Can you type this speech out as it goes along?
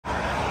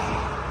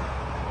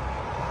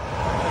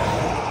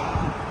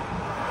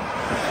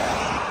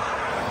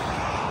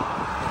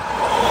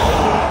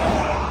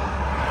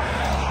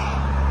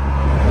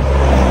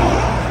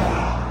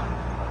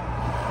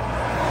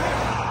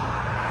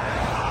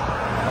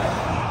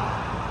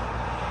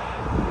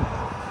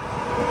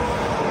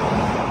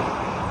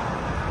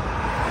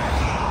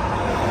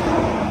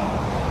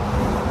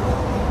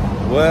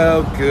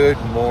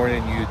Good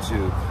morning,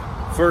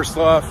 YouTube. First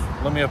off,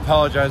 let me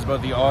apologize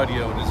about the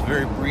audio. It is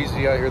very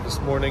breezy out here this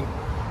morning,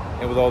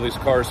 and with all these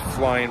cars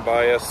flying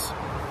by us,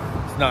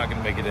 it's not going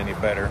to make it any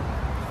better.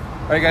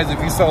 All right, guys, if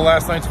you saw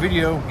last night's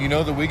video, you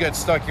know that we got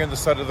stuck here on the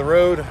side of the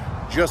road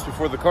just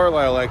before the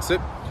Carlisle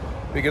exit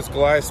because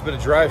Goliath spit a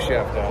drive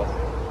shaft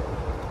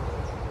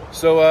out.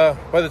 So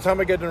by the time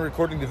I got done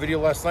recording the video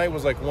last night, it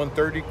was like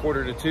 1:30,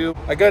 quarter to 2.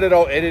 I got it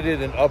all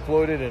edited and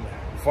uploaded and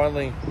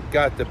finally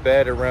got to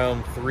bed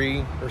around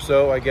 3 or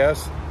so, I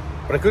guess.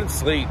 But I couldn't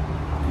sleep.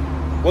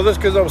 Well, that's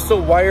because I was so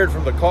wired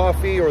from the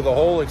coffee or the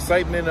whole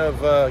excitement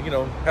of, you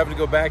know, having to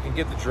go back and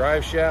get the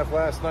drive shaft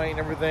last night and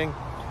everything.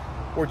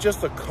 Or just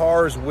the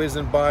cars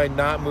whizzing by,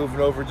 not moving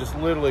over, just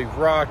literally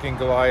rocking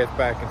Goliath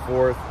back and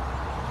forth.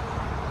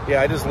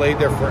 Yeah, I just laid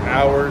there for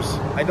hours.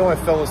 I know I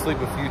fell asleep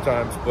a few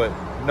times, but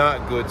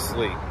not good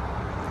sleep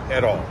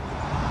at all.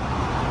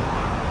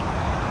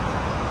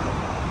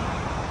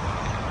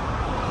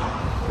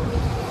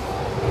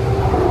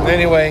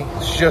 Anyway,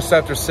 it's just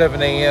after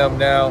 7 a.m.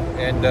 now,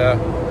 and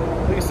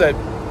like I said,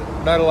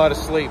 not a lot of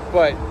sleep,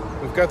 but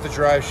we've got the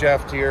drive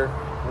shaft here.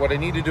 What I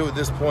need to do at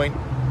this point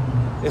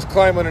is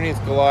climb underneath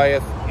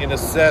Goliath and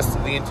assess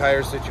the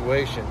entire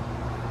situation.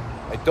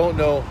 I don't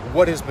know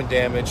what has been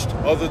damaged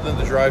other than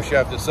the drive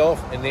shaft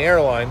itself and the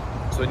airline,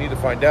 so I need to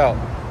find out.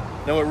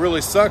 Now what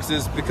really sucks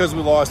is because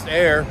we lost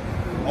air,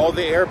 all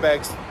the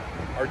airbags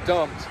are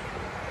dumped,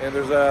 and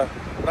there's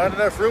not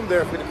enough room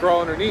there for me to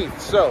crawl underneath.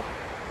 So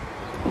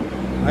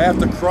I have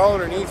to crawl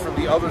underneath from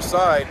the other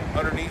side,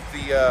 underneath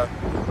the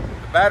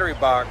battery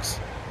box,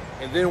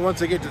 and then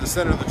once I get to the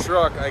center of the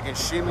truck, I can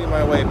shimmy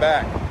my way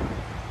back.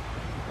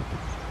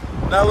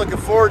 Not looking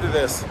forward to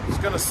this. It's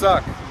gonna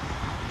suck.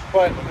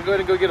 But I'm gonna go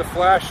ahead and go get a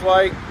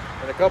flashlight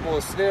and a couple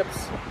of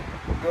snips.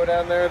 Go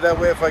down there. That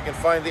way, if I can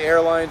find the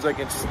airlines, I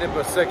can snip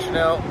a section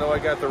out, know I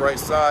got the right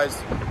size.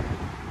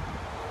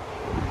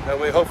 That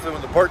way, hopefully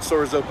when the parts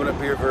stores open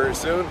up here very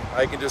soon,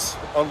 I can just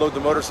unload the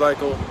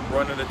motorcycle,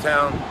 run into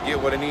town,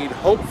 get what I need,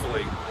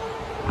 hopefully,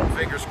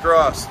 fingers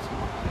crossed,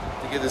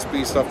 to get this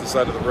beast off the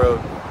side of the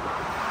road.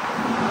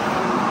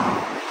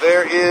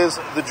 There is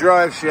the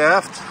drive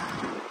shaft.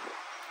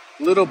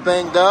 Little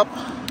banged up.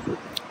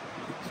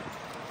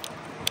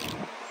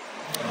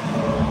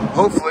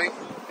 Hopefully,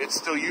 it's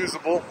still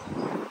usable.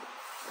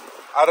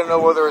 I don't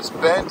know whether it's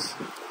bent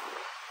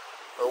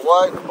or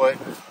what, but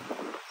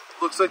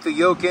looks like the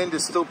yoke end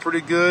is still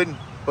pretty good,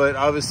 but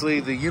obviously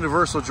the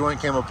universal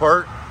joint came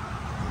apart.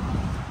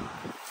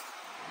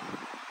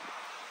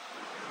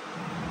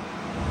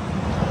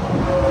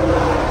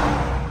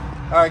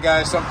 All right,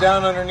 guys, so I'm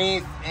down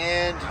underneath,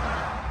 and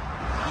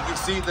you can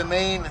see the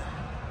main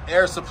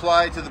air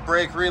supply to the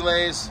brake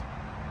relays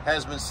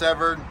has been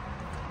severed.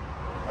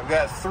 I've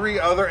got 3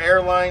 other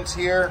airlines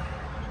here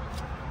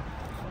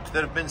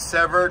that have been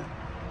severed.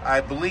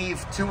 I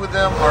believe 2 of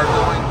them are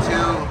going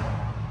to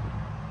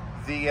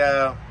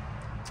the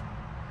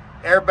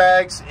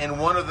airbags, and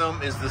 1 of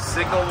them is the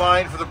signal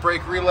line for the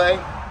brake relay.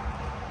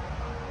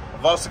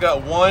 I've also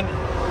got 1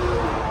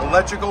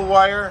 electrical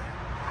wire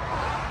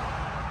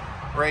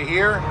right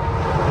here,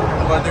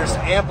 but there's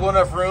ample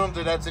enough room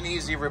that that's an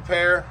easy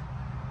repair.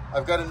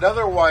 I've got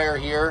another wire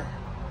here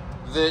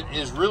that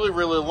is really,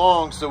 really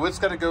long, so it's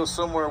got to go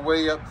somewhere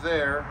way up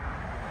there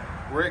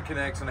where it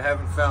connects, and I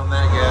haven't found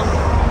that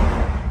yet.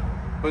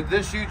 But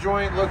this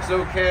U-joint looks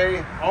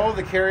okay. All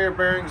the carrier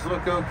bearings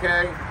look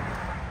okay.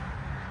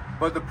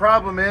 But the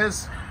problem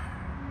is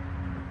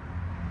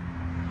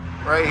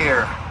right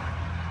here.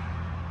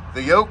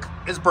 The yoke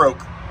is broke.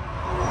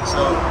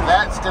 So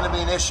that's going to be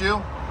an issue.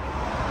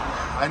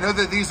 I know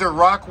that these are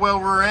Rockwell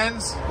rear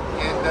ends,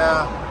 and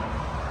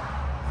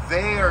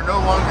they are no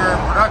longer in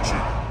production.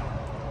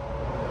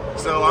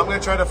 So I'm going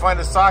to try to find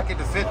a socket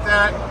to fit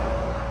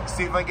that,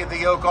 see if I can get the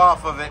yoke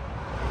off of it.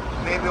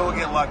 Maybe we'll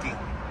get lucky.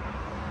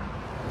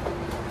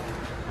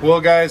 Well,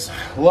 guys,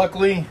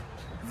 luckily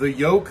the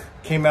yoke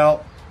came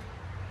out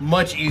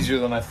much easier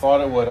than I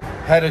thought it would.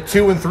 Had a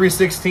 2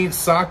 3/16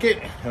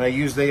 socket, and I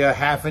used a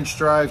 1/2-inch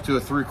drive to a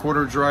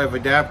 3/4 drive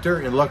adapter,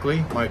 and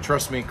luckily my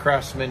Trust Me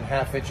Craftsman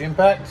 1/2-inch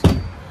impact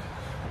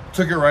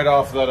took it right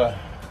off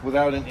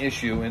without an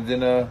issue, and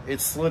then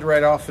it slid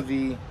right off of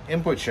the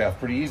input shaft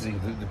pretty easy,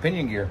 the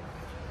pinion gear.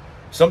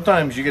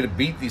 Sometimes you got to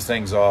beat these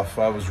things off.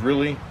 I was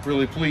really,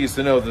 really pleased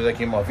to know that that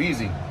came off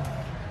easy.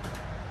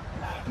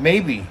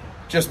 Maybe,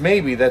 just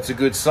maybe, that's a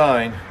good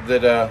sign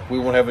that we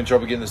won't have any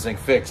trouble getting this thing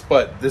fixed.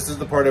 But this is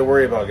the part I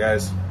worry about,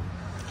 guys.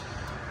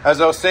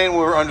 As I was saying, we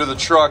were under the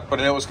truck, but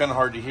I know it's kind of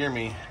hard to hear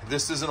me.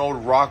 This is an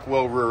old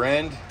Rockwell rear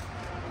end,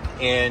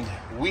 and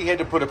we had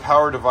to put a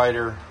power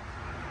divider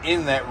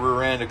in that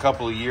rear end a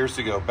couple of years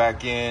ago,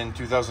 back in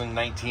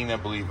 2019, I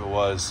believe it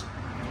was.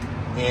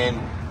 And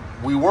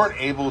we weren't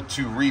able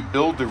to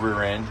rebuild the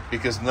rear end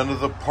because none of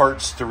the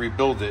parts to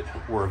rebuild it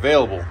were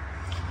available.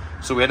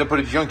 So we had to put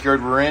a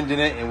junkyard rear end in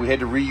it, and we had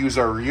to reuse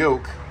our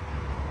yoke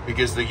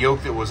because the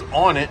yoke that was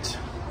on it,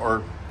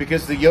 or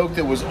because the yoke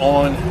that was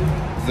on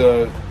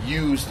the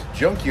used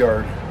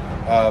junkyard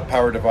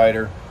power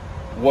divider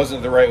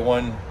wasn't the right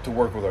one to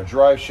work with our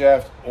drive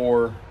shaft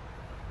or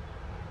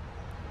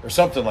or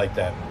something like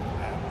that.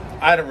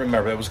 I don't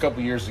remember. That was a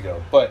couple years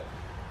ago. But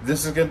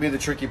this is going to be the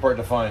tricky part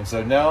to find.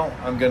 So now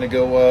I'm going to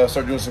go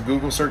start doing some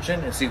Google searching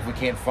and see if we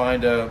can't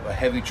find a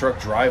heavy truck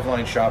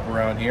driveline shop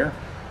around here,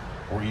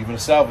 or even a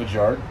salvage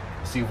yard.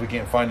 See if we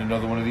can't find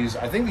another one of these.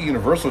 I think the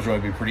universal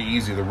joint would be pretty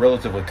easy. They're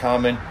relatively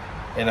common,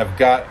 and I've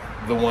got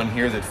the one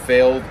here that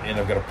failed, and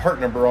I've got a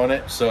part number on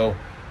it, so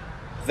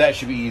that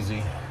should be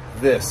easy.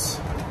 This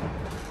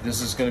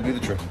is going to be the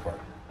tricky part.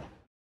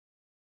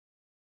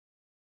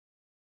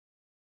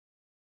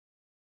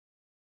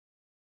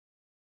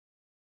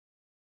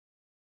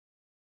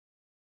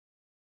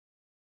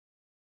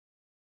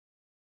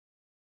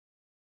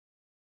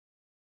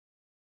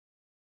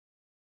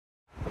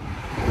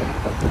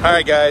 All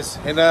right, guys,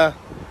 and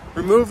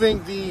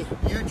removing the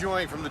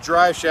U-joint from the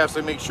drive shaft so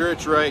I make sure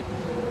it's right.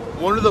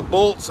 One of the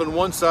bolts on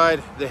one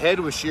side, the head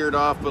was sheared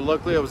off, but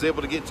luckily I was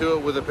able to get to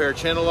it with a pair of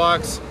channel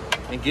locks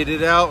and get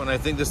it out, and I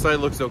think this side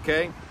looks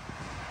okay.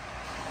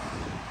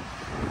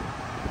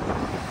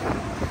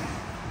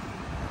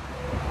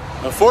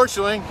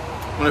 Unfortunately,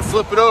 when I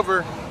flip it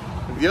over,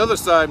 the other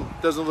side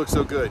doesn't look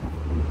so good.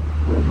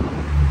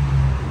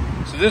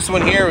 So this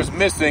one here is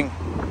missing.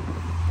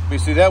 You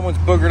see that one's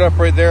boogered up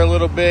right there a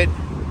little bit,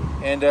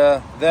 and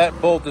that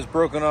bolt is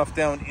broken off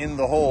down in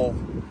the hole,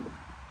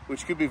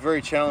 which could be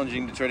very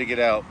challenging to try to get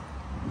out.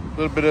 A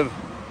little bit of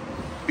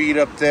bead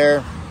up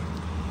there.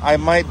 I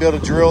might be able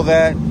to drill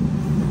that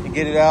and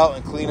get it out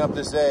and clean up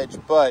this edge,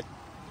 but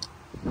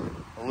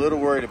a little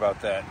worried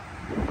about that.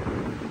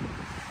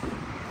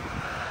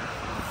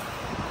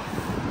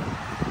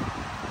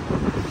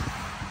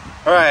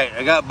 All right,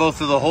 I got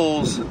both of the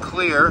holes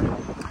clear.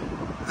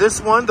 This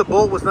one, the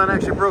bolt was not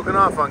actually broken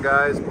off on,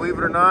 guys. Believe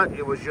it or not,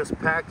 it was just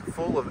packed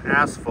full of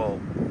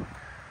asphalt.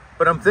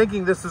 But I'm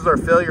thinking this is our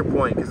failure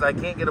point because I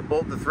can't get a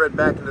bolt to thread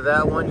back into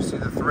that one. You see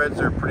the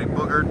threads are pretty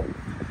boogered.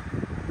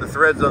 The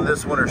threads on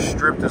this one are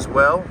stripped as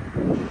well.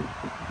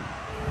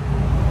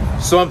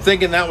 So I'm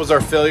thinking that was our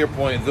failure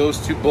point.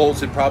 Those two bolts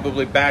had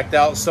probably backed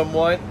out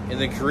somewhat and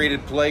then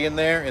created play in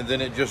there, and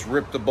then it just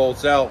ripped the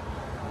bolts out.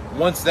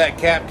 Once that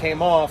cap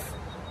came off,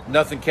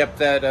 nothing kept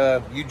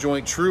that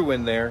U-joint true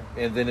in there,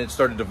 and then it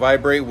started to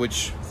vibrate,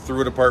 which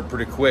threw it apart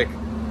pretty quick.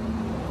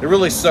 It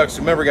really sucks.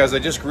 Remember, guys, I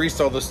just greased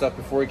all this stuff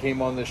before we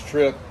came on this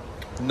trip.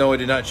 No, I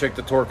did not check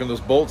the torque on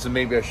those bolts, and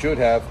maybe I should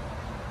have.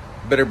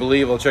 Better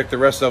believe I'll check the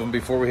rest of them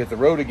before we hit the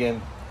road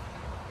again.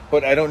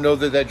 But I don't know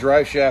that that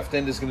drive shaft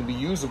end is going to be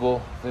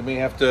usable. They may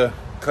have to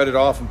cut it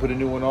off and put a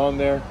new one on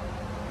there.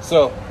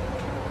 So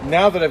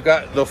now that I've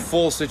got the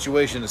full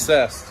situation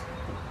assessed,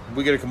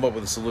 we got to come up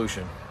with a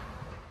solution.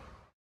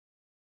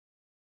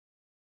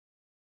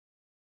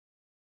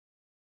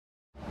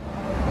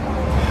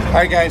 All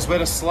right, guys, we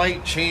had a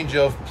slight change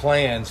of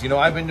plans. You know,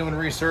 I've been doing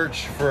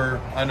research for,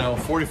 I don't know,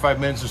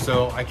 45 minutes or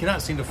so. I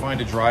cannot seem to find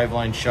a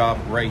driveline shop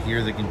right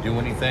here that can do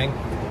anything,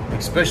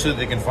 especially if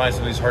they can find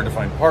some of these hard to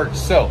find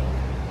parts. So,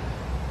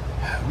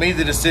 made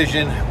the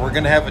decision, we're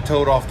gonna have it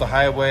towed off the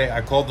highway. I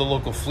called the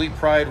local Fleet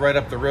Pride right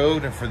up the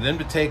road, and for them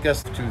to take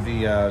us to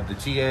the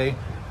TA,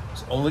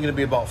 it's only gonna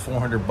be about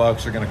 400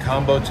 bucks. They're gonna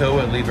combo tow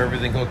it, leave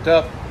everything hooked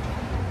up.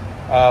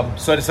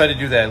 So I decided to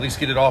do that, at least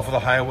get it off of the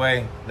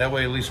highway. That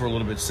way, at least we're a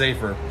little bit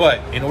safer. But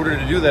in order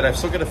to do that, I've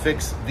still got to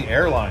fix the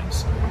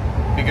airlines,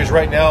 because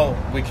right now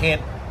we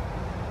can't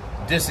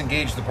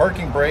disengage the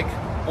parking brake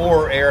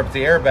or air up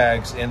the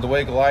airbags. And the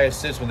way Goliath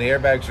sits, when the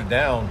airbags are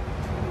down,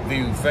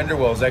 the fender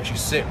wells actually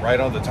sit right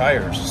on the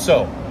tires.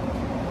 So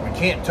we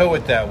can't tow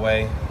it that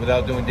way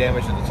without doing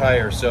damage to the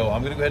tires. So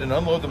I'm going to go ahead and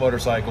unload the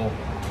motorcycle,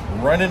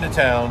 run into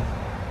town,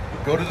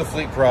 go to the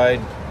Fleet Pride,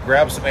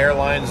 grab some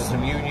airlines and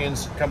some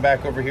unions, come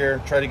back over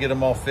here, try to get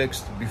them all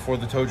fixed before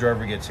the tow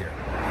driver gets here.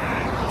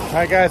 All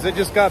right, guys, I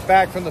just got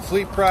back from the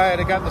Fleet Pride.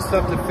 I got the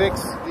stuff to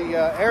fix the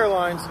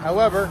airlines.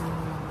 However,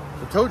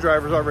 the tow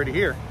driver's already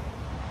here.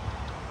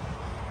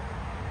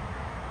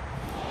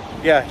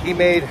 Yeah, he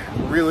made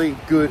really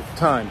good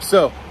time.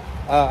 So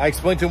I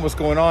explained to him what's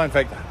going on. In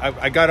fact,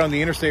 I got on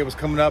the interstate, it was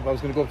coming up. I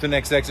was gonna go up to the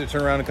next exit,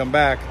 turn around and come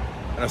back,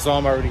 and I saw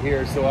him already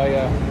here. So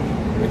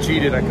I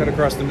cheated. I cut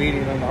across the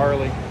median on the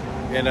Harley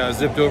and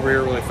zipped over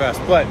here really fast.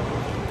 But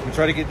we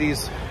try to get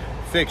these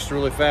fixed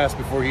really fast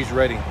before he's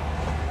ready.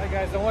 Hi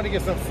guys, I want to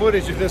get some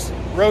footage of this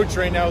road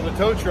train now with the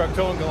tow truck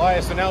towing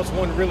Goliath. So now it's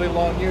one really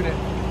long unit.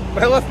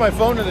 But I left my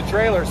phone in the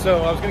trailer,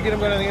 so I was gonna get him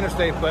going on the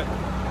interstate, but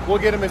we'll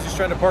get him as he's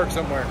trying to park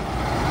somewhere.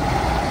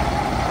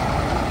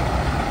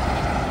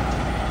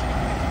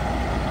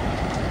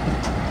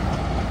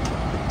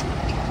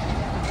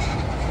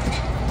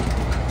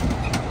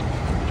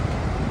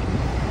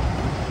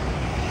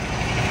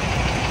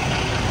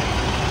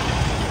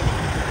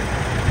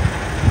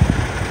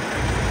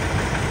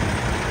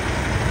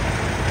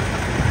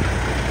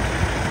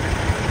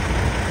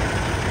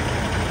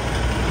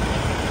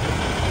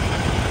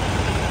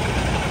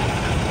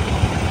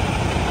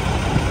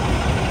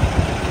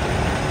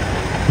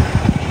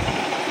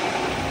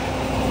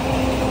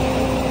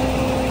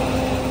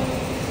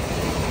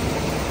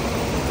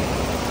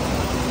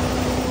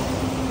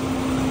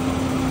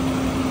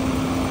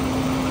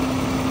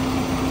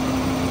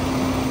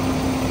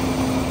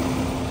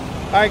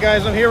 All right,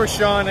 guys, I'm here with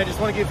Sean. I just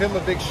want to give him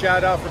a big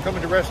shout out for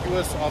coming to rescue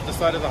us off the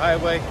side of the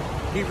highway.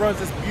 He runs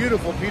this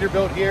beautiful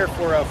Peterbilt here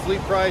for Fleet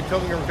Pride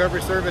Towing and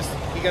Recovery Service.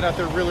 He got out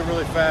there really,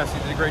 really fast.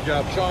 He did a great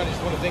job. Sean, I just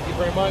want to thank you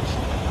very much.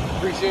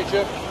 Appreciate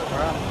you.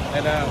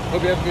 And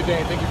hope you have a good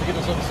day. Thank you for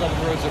getting us on the side of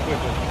the road so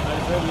quickly. I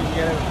just hope you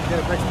can get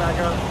it fixed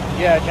back up.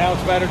 Yeah, now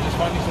it's a matter of just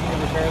finding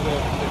someone to repair the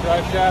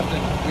drive shaft,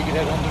 and we can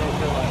head home to North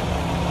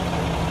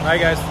Carolina. All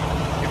right, guys.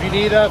 If you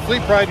need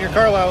Fleet Pride in your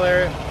Carlisle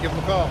area, give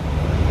them a call.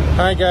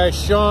 All right, guys.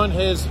 Sean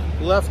has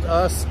left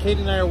us. Katie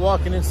and I are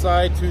walking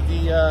inside to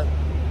the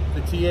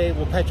TA,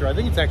 well, Petro. I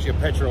think it's actually a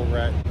Petro we're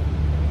at.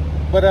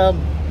 But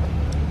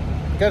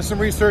got some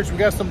research. We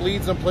got some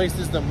leads on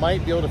places that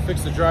might be able to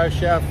fix the drive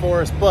shaft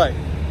for us, but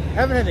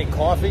haven't had any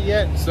coffee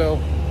yet,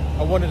 so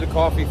I wanted a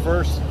coffee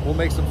first. We'll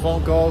make some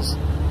phone calls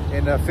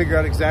and figure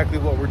out exactly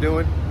what we're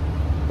doing.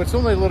 But it's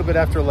only a little bit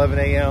after 11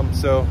 a.m.,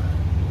 so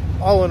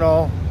all in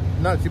all,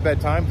 not too bad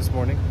time this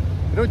morning.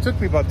 It only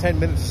took me about 10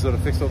 minutes or so to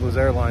fix all those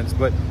airlines,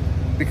 but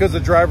because the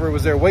driver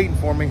was there waiting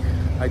for me,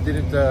 I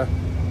didn't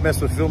mess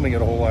with filming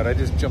it a whole lot. I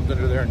just jumped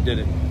under there and did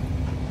it.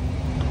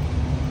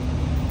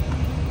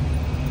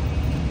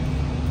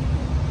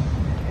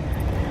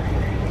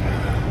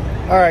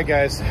 All right,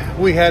 guys,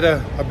 we had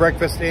a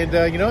breakfast, and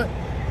you know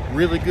what?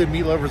 Really good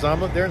meat lover's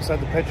omelet there inside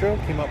the Petro.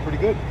 Came out pretty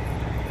good.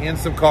 And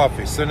some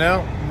coffee. So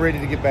now I'm ready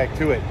to get back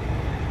to it.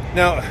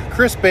 Now,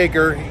 Chris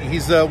Baker,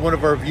 he's one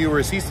of our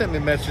viewers. He sent me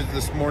a message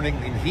this morning,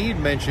 and he had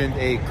mentioned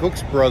a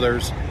Cook's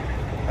Brothers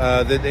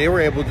that they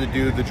were able to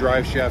do the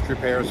drive shaft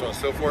repairs, so on and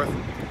so forth.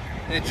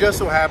 And it just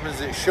so happens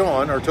that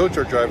Sean, our tow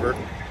truck driver,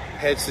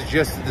 had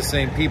suggested the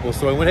same people.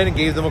 So I went ahead and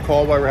gave them a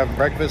call while we were having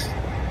breakfast.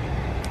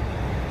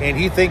 And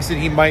he thinks that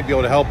he might be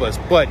able to help us,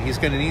 but he's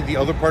going to need the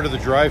other part of the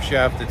drive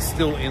shaft that's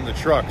still in the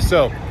truck.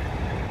 So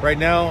right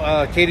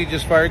now, Katie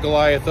just fired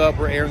Goliath up.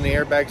 We're airing the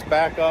airbags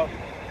back up.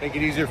 Make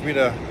it easier for me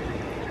to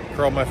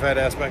crawl my fat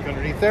ass back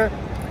underneath there.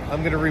 I'm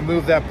going to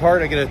remove that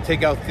part. I got to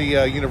take out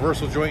the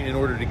universal joint in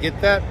order to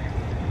get that.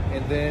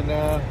 And then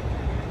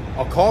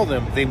I'll call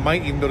them. They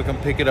might even be able to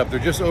come pick it up. They're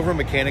just over in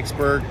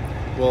Mechanicsburg.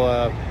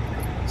 Well,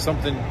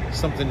 something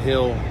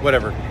hill,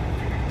 whatever.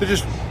 They're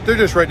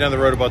just right down the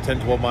road about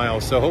 10-12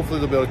 miles. So hopefully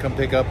they'll be able to come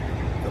pick up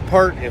the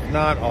part. If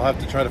not, I'll have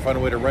to try to find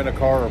a way to rent a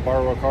car or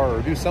borrow a car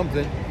or do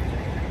something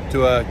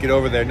to get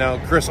over there. Now,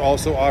 Chris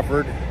also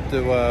offered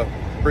to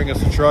bring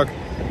us a truck,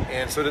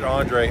 and so did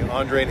Andre.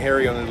 Andre and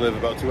Harry only live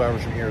about 2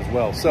 hours from here as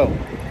well. So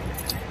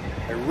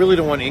I really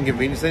don't want to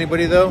inconvenience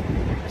anybody though.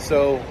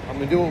 So I'm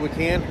gonna do what we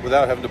can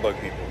without having to bug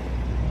people.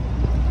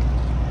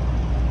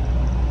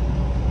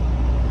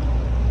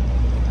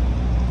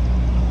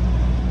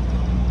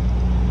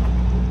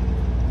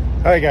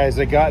 All right, guys,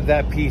 I got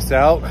that piece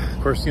out.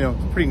 Of course, you know,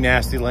 it's pretty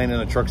nasty laying in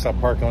a truck stop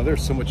parking lot.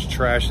 There's so much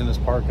trash in this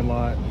parking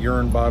lot.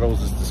 Urine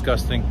bottles, it's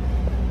disgusting.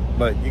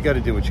 But you got to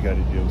do what you got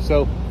to do.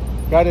 So,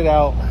 got it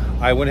out.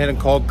 I went ahead and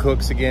called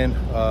Cook's again,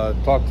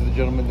 talked to the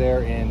gentleman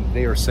there, and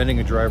they are sending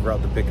a driver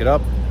out to pick it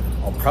up.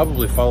 I'll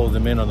probably follow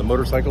them in on the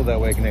motorcycle. That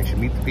way I can actually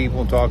meet the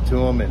people and talk to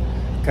them and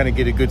kind of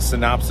get a good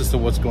synopsis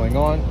of what's going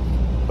on.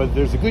 But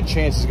there's a good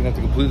chance he's going to have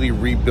to completely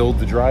rebuild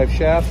the drive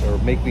shaft or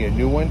make me a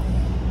new one.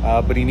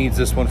 But he needs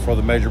this one for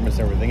the measurements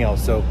and everything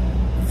else. So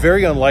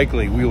very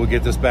unlikely we will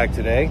get this back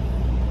today.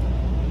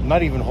 I'm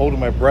not even holding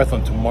my breath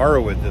on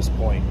tomorrow at this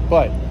point,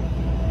 but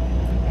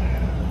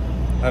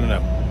I don't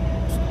know.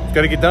 It's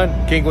got to get done.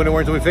 Can't go anywhere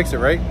until we fix it,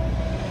 right?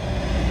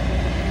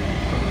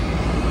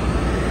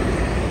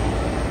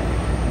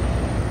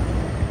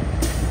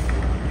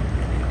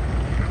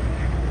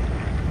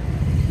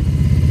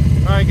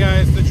 All right,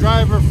 guys, the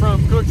driver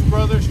from Cook's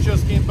Brothers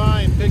just came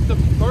by and picked up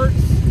the parts.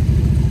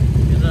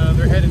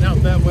 They're heading out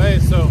that way,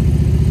 so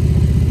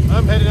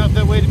I'm heading out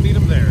that way to meet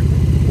them there.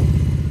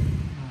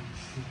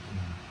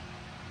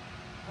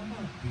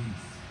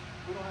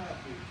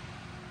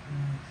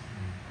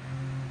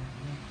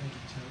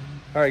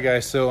 All right,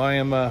 guys, so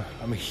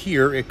I'm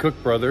here at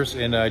Cook Brothers,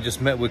 and I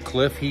just met with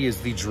Cliff. He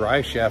is the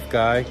drive shaft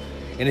guy,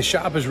 and his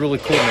shop is really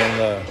cool,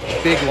 man.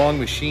 Big, long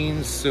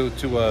machines, so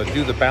to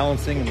do the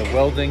balancing and the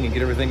welding and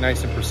get everything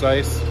nice and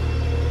precise.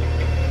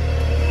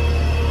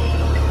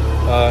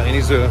 And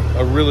he's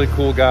a really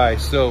cool guy.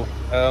 So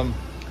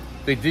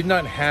they did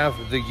not have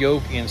the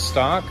yoke in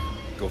stock,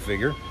 go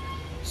figure.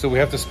 So we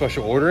have to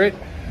special order it.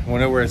 I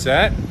know where it's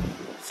at.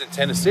 It's in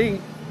Tennessee,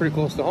 pretty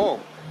close to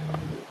home.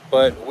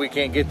 But we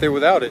can't get there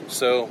without it.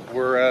 So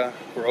we're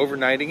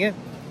overnighting it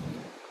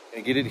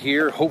and get it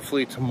here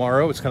hopefully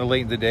tomorrow. It's kind of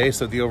late in the day,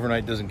 so the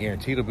overnight doesn't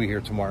guarantee it'll be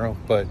here tomorrow.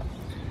 But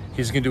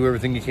he's gonna do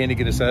everything he can to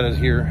get us out of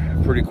here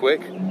pretty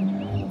quick.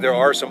 There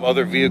are some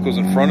other vehicles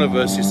in front of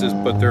us, he says,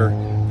 but they're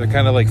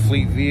kind of like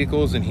fleet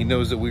vehicles, and he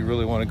knows that we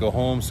really want to go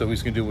home, so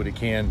he's gonna do what he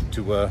can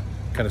to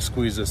kind of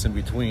squeeze us in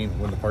between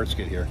when the parts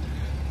get here.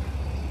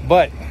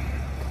 But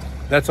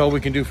that's all we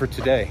can do for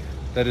today.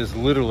 That is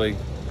literally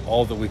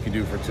all that we can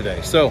do for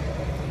today. So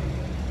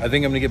I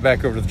think I'm gonna get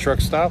back over to the truck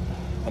stop.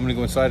 I'm gonna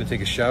go inside and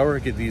take a shower,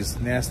 get these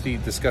nasty,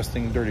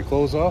 disgusting, dirty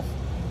clothes off,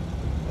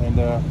 and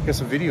get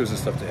some videos and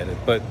stuff to edit.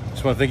 But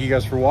just want to thank you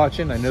guys for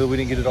watching. I know that we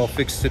didn't get it all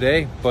fixed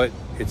today, but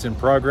it's in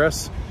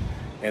progress.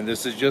 And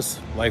this is just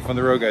life on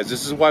the road, guys.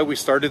 This is why we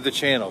started the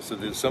channel. So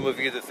there's some of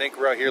you that think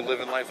we're out here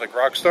living life like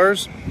rock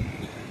stars.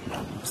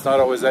 It's not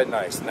always that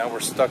nice. Now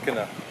we're stuck in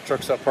a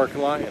truck stop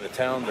parking lot in a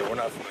town that we're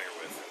not familiar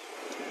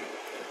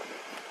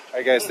with. All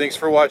right, guys, thanks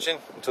for watching.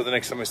 Until the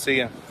next time I see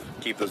you,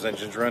 keep those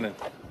engines running.